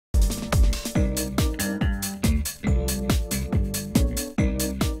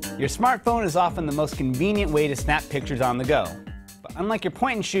Your smartphone is often the most convenient way to snap pictures on the go. But unlike your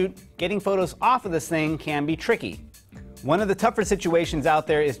point and shoot, getting photos off of this thing can be tricky. One of the tougher situations out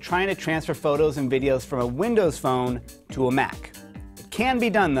there is trying to transfer photos and videos from a Windows phone to a Mac. It can be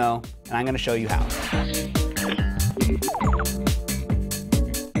done though, and I'm going to show you how.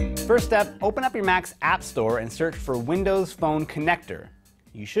 First step, open up your Mac's App Store and search for Windows Phone Connector.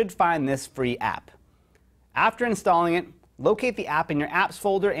 You should find this free app. After installing it, locate the app in your Apps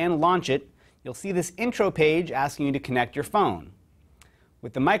folder and launch it. You'll see this intro page asking you to connect your phone.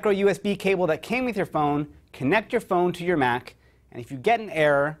 With the micro USB cable that came with your phone, connect your phone to your Mac, and if you get an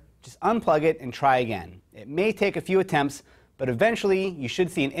error, just unplug it and try again. It may take a few attempts, but eventually you should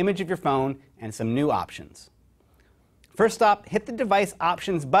see an image of your phone and some new options. First up, hit the Device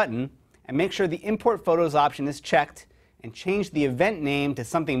Options button and make sure the Import Photos option is checked and change the event name to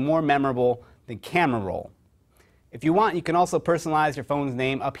something more memorable than Camera Roll. If you want, you can also personalize your phone's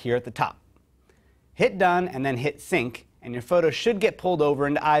name up here at the top. Hit Done and then hit Sync, and your photo should get pulled over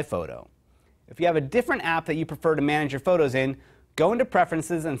into iPhoto. If you have a different app that you prefer to manage your photos in, go into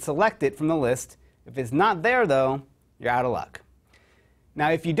Preferences and select it from the list. If it's not there though, you're out of luck.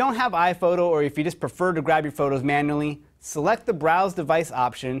 Now if you don't have iPhoto, or if you just prefer to grab your photos manually, select the Browse Device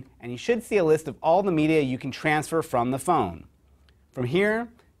option and you should see a list of all the media you can transfer from the phone. From here,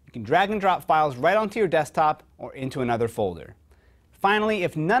 you can drag and drop files right onto your desktop or into another folder. Finally,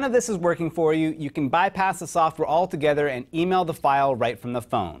 if none of this is working for you, you can bypass the software altogether and email the file right from the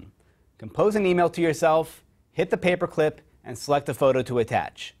phone. Compose an email to yourself, hit the paperclip, and select a photo to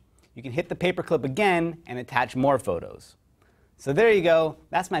attach. You can hit the paperclip again and attach more photos. So there you go.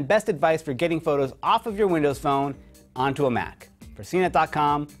 That's my best advice for getting photos off of your Windows phone onto a Mac. For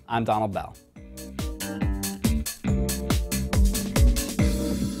CNET.com, I'm Donald Bell.